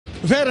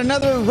We've had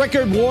another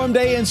record warm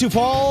day in Sioux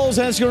Falls,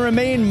 and it's going to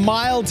remain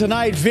mild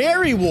tonight.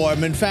 Very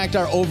warm. In fact,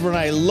 our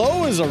overnight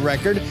low is a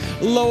record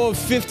low of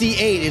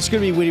 58. It's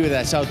going to be windy with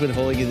that south wind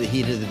holding in the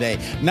heat of the day.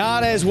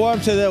 Not as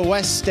warm to the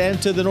west and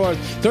to the north.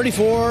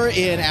 34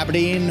 in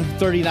Aberdeen,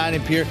 39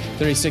 in Pierre,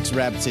 36 in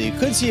Rapid City. You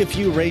could see a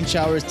few rain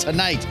showers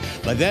tonight,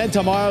 but then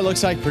tomorrow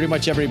looks like pretty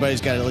much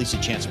everybody's got at least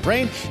a chance of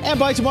rain. And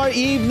by tomorrow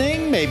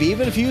evening, maybe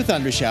even a few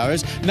thunder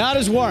showers. Not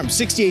as warm.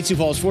 68 Sioux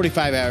Falls,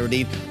 45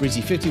 Aberdeen, breezy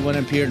 51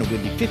 in Pierre, and a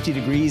windy 50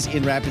 degrees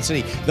in Rapid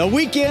City. The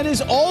weekend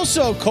is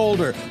also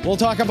colder. We'll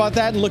talk about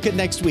that and look at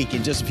next week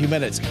in just a few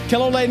minutes.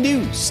 KELOLAND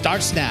News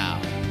starts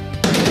now.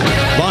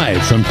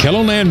 Live from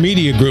KELOLAND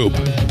Media Group,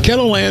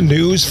 KELOLAND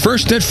News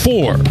first at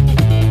 4.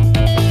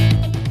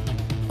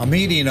 A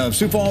meeting of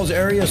Sioux Falls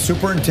area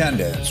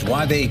superintendents,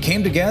 why they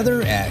came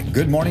together at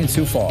Good Morning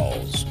Sioux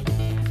Falls.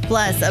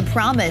 Plus, a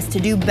promise to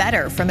do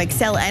better from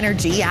Xcel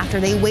Energy after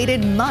they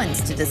waited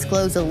months to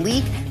disclose a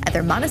leak at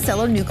their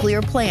Monticello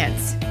nuclear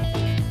plants.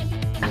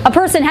 A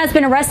person has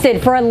been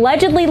arrested for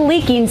allegedly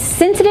leaking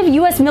sensitive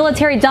U.S.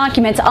 military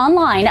documents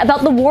online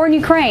about the war in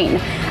Ukraine.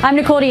 I'm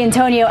Nicole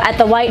D'Antonio at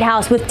the White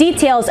House with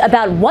details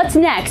about what's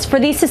next for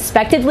the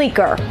suspected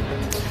leaker.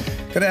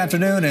 Good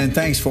afternoon, and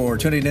thanks for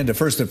tuning in to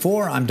First at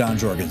 4. I'm Don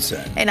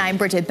Jorgensen. And I'm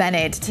Bridget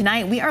Bennett.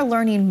 Tonight, we are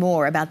learning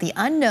more about the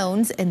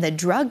unknowns in the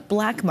drug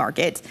black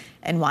market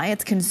and why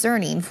it's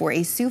concerning for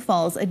a Sioux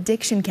Falls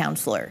addiction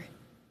counselor.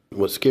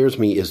 What scares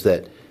me is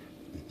that,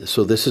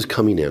 so this is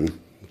coming in.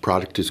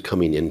 Product is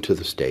coming into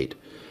the state.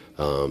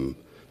 The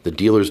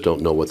dealers don't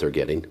know what they're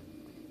getting.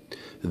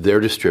 They're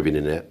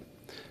distributing it.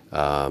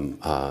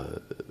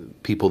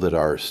 People that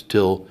are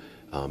still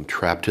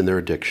trapped in their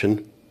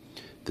addiction,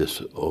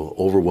 this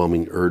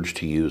overwhelming urge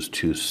to use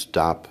to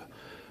stop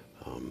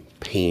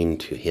pain,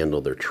 to handle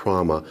their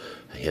trauma,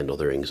 handle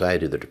their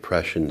anxiety, their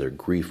depression, their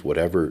grief,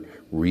 whatever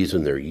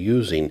reason they're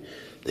using,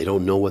 they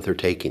don't know what they're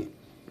taking.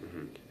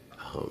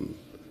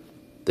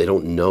 They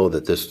don't know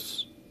that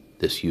this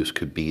use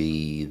could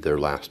be their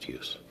last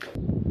use.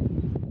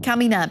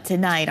 Coming up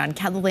tonight on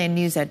KELOLAND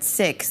News at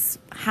 6,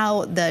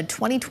 how the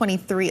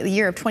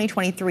year of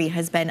 2023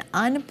 has been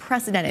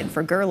unprecedented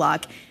for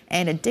Gerlach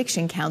and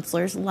addiction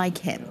counselors like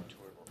him.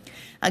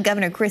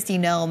 Governor Kristi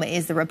Noem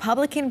is the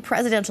Republican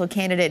presidential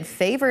candidate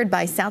favored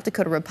by South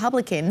Dakota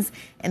Republicans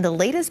in the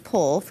latest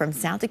poll from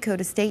South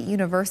Dakota State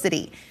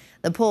University.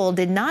 The poll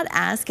did not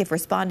ask if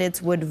respondents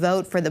would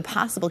vote for the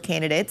possible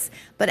candidates,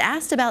 but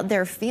asked about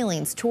their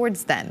feelings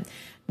towards them.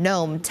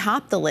 Noem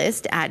topped the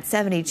list at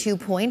 72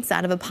 points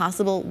out of a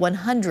possible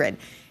 100.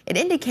 It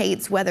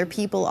indicates whether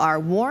people are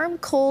warm,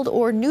 cold,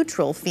 or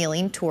neutral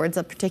feeling towards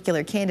a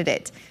particular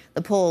candidate.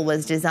 The poll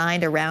was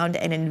designed around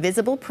an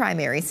invisible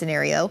primary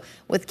scenario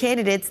with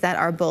candidates that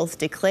are both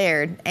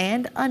declared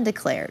and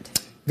undeclared.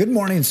 Good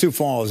Morning Sioux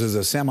Falls is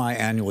a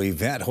semi-annual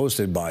event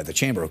hosted by the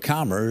Chamber of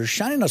Commerce,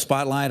 shining a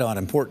spotlight on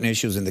important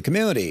issues in the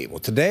community. Well,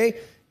 today,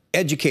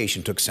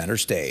 education took center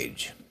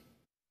stage.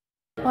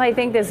 Well, I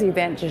think this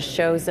event just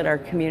shows that our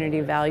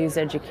community values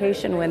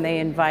education when they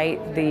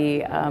invite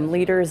the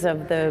leaders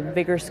of the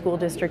bigger school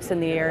districts in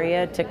the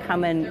area to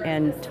come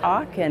and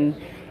talk and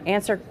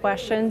answer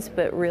questions,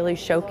 but really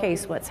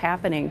showcase what's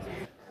happening.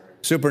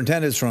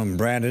 Superintendents from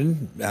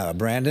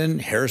Brandon,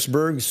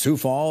 Harrisburg, Sioux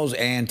Falls,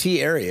 and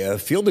T area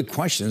fielded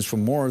questions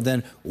from more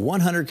than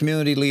 100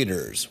 community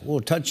leaders. We'll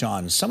touch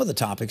on some of the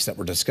topics that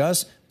were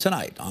discussed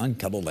tonight on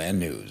KELOLAND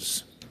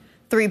News.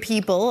 3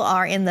 people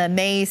are in the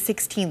May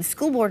 16th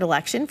school board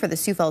election for the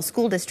Sioux Falls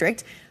School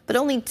District, but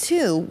only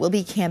 2 will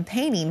be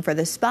campaigning for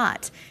the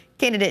spot.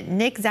 Candidate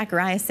Nick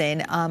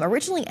Zachariason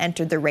originally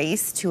entered the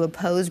race to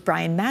oppose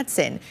Brian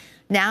Madsen.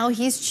 Now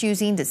he's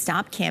choosing to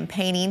stop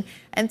campaigning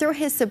and throw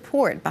his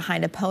support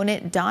behind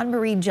opponent Dawn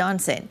Marie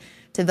Johnson.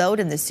 To vote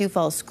in the Sioux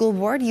Falls School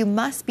Board, you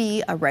must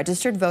be a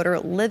registered voter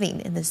living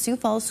in the Sioux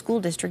Falls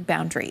School District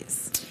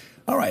boundaries.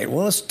 All right,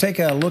 well, let's take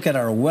a look at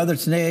our weather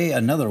today.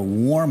 Another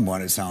warm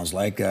one, it sounds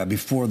like,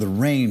 before the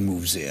rain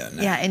moves in.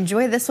 Yeah,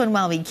 enjoy this one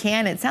while we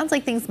can. It sounds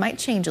like things might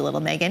change a little,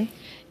 Megan.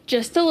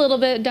 Just a little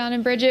bit, Don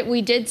and Bridget.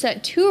 We did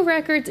set 2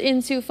 records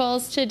in Sioux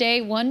Falls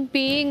today, one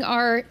being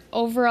our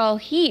overall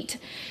heat.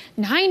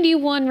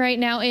 91 right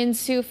now in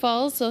Sioux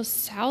Falls, so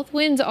south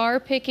winds are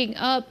picking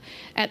up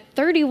at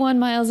 31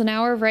 miles an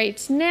hour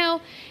right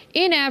now.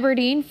 In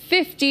Aberdeen,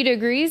 50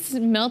 degrees,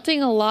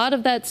 melting a lot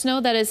of that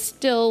snow that is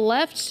still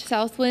left.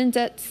 South winds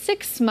at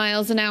 6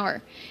 miles an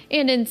hour.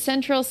 And in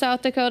central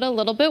South Dakota, a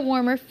little bit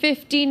warmer,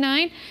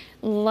 59.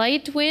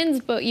 Light winds,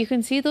 but you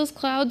can see those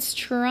clouds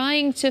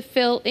trying to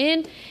fill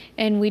in.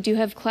 And we do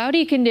have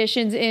cloudy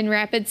conditions in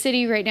Rapid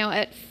City right now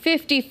at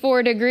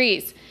 54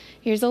 degrees.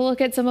 Here's a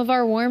look at some of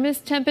our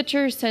warmest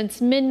temperatures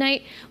since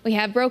midnight. We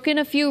have broken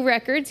a few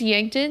records.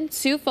 Yankton,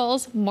 Sioux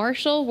Falls,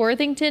 Marshall,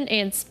 Worthington,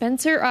 and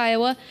Spencer,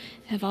 Iowa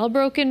have all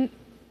broken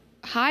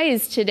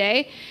highs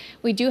today.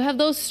 We do have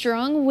those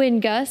strong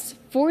wind gusts.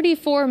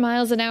 44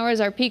 miles an hour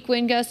is our peak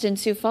wind gust in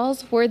Sioux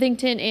Falls,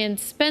 Worthington, and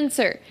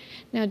Spencer.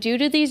 Now, due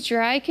to these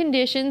dry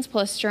conditions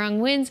plus strong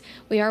winds,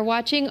 we are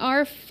watching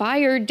our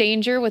fire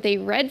danger with a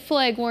red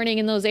flag warning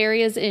in those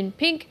areas in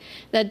pink.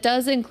 That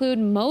does include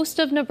most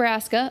of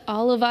Nebraska,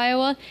 all of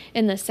Iowa,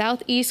 and the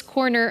southeast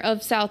corner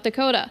of South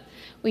Dakota.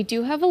 We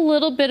do have a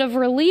little bit of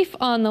relief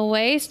on the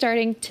way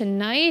starting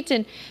tonight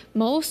and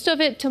most of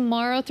it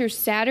tomorrow through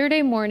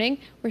Saturday morning,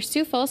 where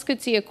Sioux Falls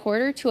could see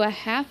 1/4 to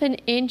 1/2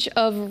 inch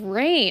of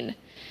rain.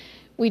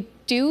 We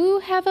do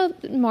have a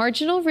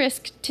marginal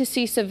risk to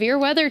see severe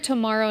weather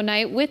tomorrow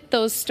night with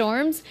those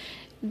storms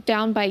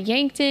down by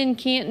Yankton,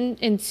 Canton,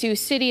 and Sioux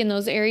City in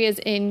those areas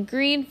in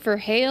green for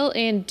hail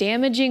and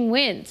damaging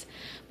winds.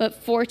 But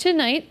for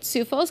tonight,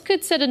 Sioux Falls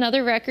could set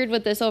another record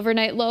with this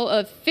overnight low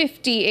of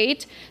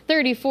 58,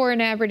 34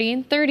 in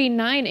Aberdeen,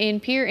 39 in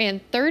Pierre,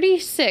 and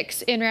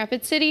 36 in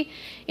Rapid City.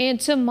 And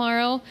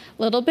tomorrow,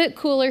 a little bit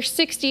cooler,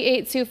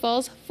 68 Sioux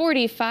Falls,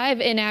 45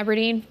 in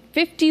Aberdeen,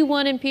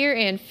 51 in Pierre,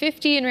 and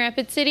 50 in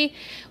Rapid City,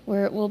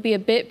 where it will be a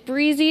bit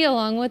breezy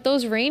along with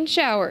those rain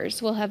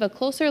showers. We'll have a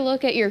closer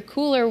look at your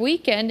cooler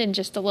weekend in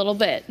just a little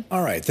bit.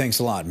 All right, thanks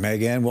a lot,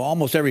 Megan. Well,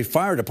 almost every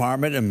fire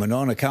department in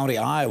Monona County,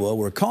 Iowa,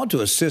 were called to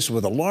assist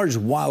with a large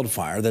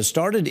wildfire that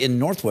started in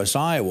northwest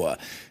Iowa.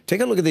 Take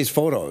a look at these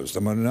photos.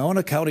 The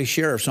Monona County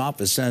Sheriff's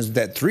Office says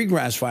that 3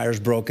 grass fires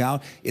broke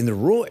out in the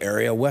rural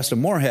area west of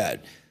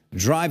Moorhead.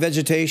 Dry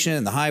vegetation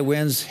and the high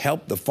winds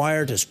helped the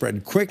fire to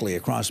spread quickly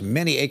across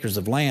many acres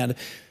of land.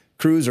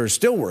 Crews are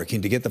still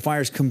working to get the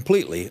fires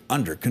completely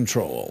under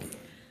control.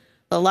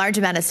 The large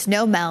amount of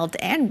snow melt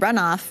and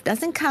runoff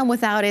doesn't come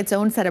without its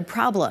own set of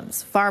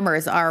problems.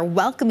 Farmers are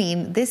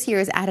welcoming this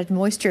year's added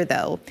moisture,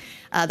 though.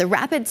 The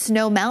rapid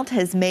snow melt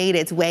has made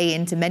its way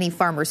into many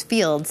farmers'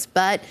 fields,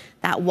 but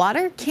that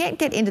water can't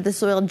get into the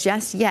soil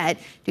just yet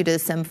due to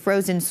some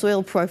frozen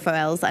soil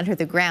profiles under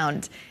the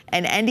ground.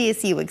 An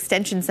NDSU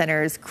Extension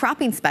Center's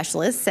cropping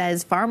specialist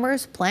says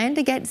farmers plan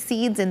to get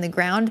seeds in the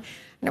ground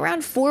in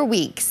around 4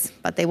 weeks,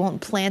 but they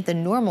won't plant the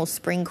normal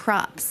spring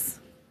crops.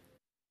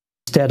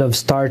 Instead of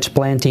start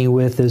planting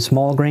with the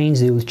small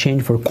grains, they will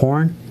change for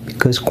corn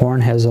because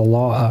corn has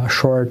a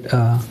short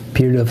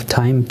period of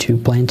time to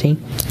planting.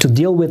 To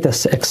deal with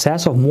the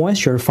excess of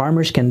moisture,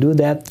 farmers can do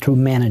that through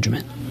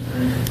management.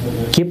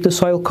 Keep the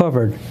soil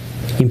covered,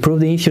 improve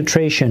the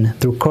infiltration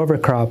through cover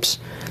crops,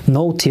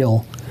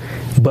 no-till.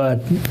 But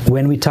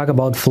when we talk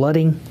about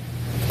flooding,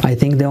 I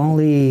think the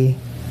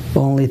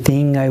only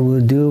thing I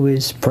will do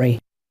is spray.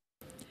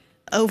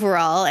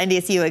 Overall,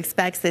 NDSU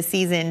expects this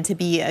season to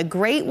be a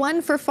great one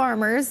for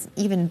farmers,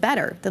 even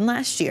better than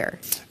last year.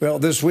 Well,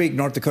 this week,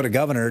 North Dakota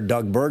Governor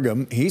Doug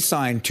Burgum, he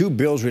signed 2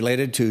 bills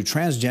related to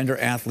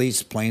transgender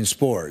athletes playing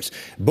sports.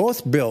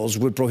 Both bills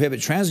would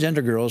prohibit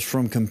transgender girls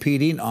from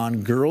competing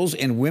on girls'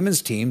 and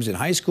women's teams in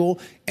high school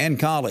and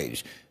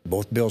college.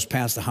 Both bills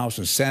passed the House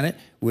and Senate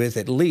with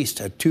at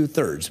least a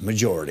 2/3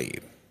 majority.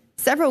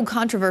 Several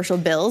controversial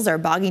bills are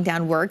bogging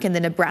down work in the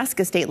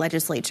Nebraska state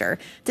legislature.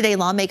 Today,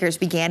 lawmakers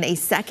began a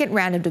second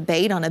round of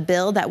debate on a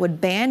bill that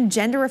would ban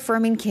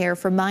gender-affirming care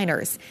for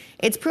minors.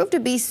 It's proved to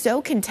be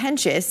so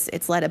contentious,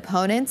 it's led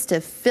opponents to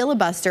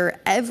filibuster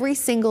every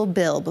single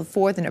bill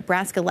before the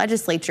Nebraska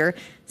legislature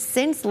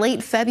since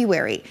late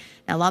February.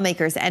 Now,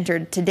 lawmakers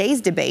entered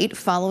today's debate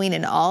following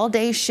an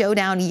all-day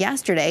showdown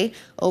yesterday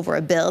over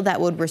a bill that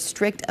would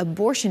restrict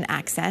abortion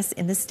access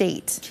in the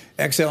state.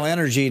 Xcel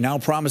Energy now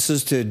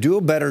promises to do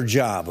a better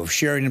job of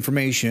sharing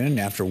information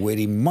after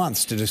waiting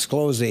months to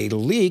disclose a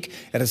leak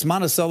at its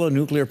Monticello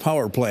nuclear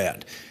power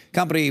plant.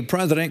 Company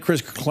President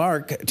Chris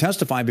Clark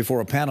testified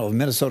before a panel of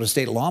Minnesota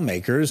state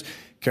lawmakers.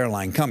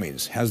 Caroline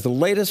Cummings has the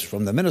latest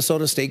from the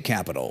Minnesota State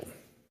Capitol.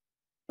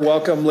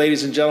 Welcome,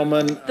 ladies and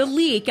gentlemen. The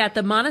leak at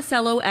the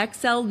Monticello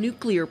Xcel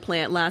nuclear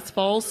plant last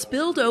fall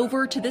spilled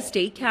over to the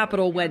state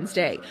capitol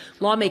Wednesday.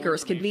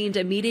 Lawmakers convened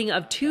a meeting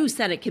of 2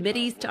 Senate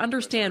committees to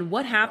understand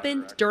what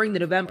happened during the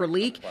November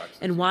leak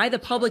and why the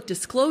public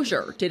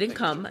disclosure didn't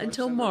come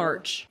until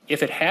March.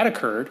 If it had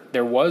occurred,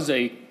 there was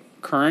a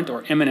current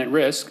or imminent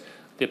risk,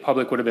 the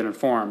public would have been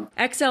informed.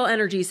 Xcel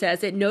Energy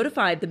says it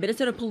notified the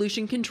Minnesota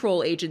Pollution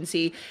Control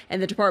Agency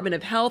and the Department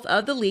of Health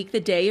of the leak the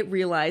day it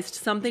realized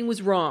something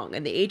was wrong,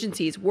 and the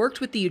agencies worked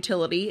with the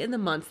utility in the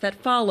months that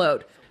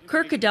followed.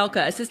 Kirk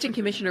Kadelka, Assistant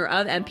Commissioner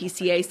of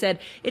MPCA, said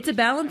it's a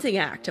balancing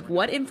act of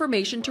what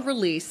information to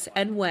release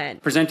and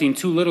when. Presenting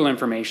too little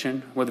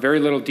information with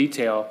very little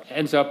detail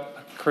ends up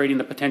creating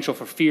the potential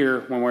for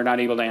fear when we're not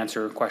able to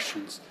answer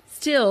questions.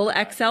 Still,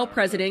 Xcel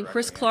President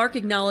Chris Clark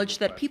acknowledged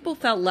that people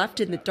felt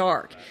left in the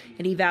dark,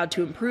 and he vowed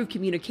to improve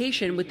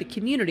communication with the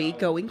community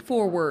going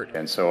forward.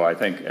 And so I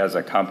think as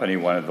a company,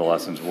 one of the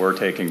lessons we're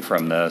taking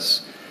from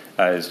this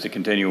is to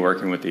continue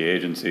working with the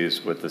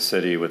agencies, with the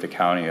city, with the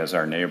county as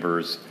our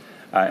neighbors,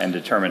 and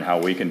determine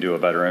how we can do a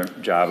better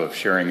job of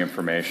sharing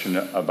information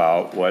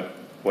about what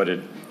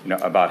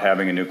about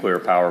having a nuclear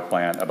power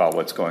plant, about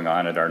what's going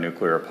on at our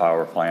nuclear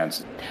power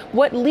plants.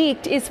 What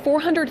leaked is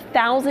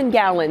 400,000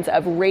 gallons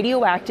of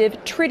radioactive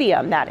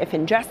tritium that, if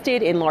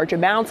ingested in large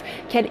amounts,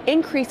 can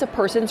increase a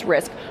person's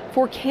risk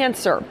for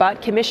cancer.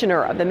 But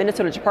Commissioner of the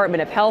Minnesota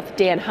Department of Health,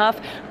 Dan Huff,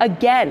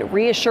 again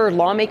reassured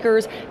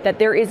lawmakers that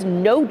there is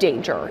no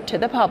danger to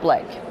the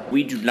public.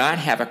 We do not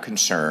have a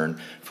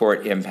concern for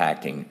it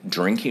impacting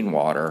drinking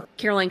water.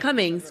 Caroline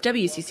Cummings,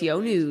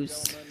 WCCO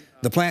News.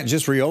 The plant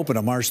just reopened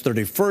on March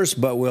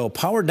 31st, but will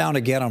power down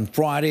again on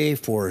Friday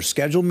for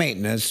scheduled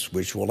maintenance,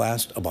 which will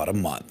last about a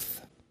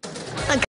month.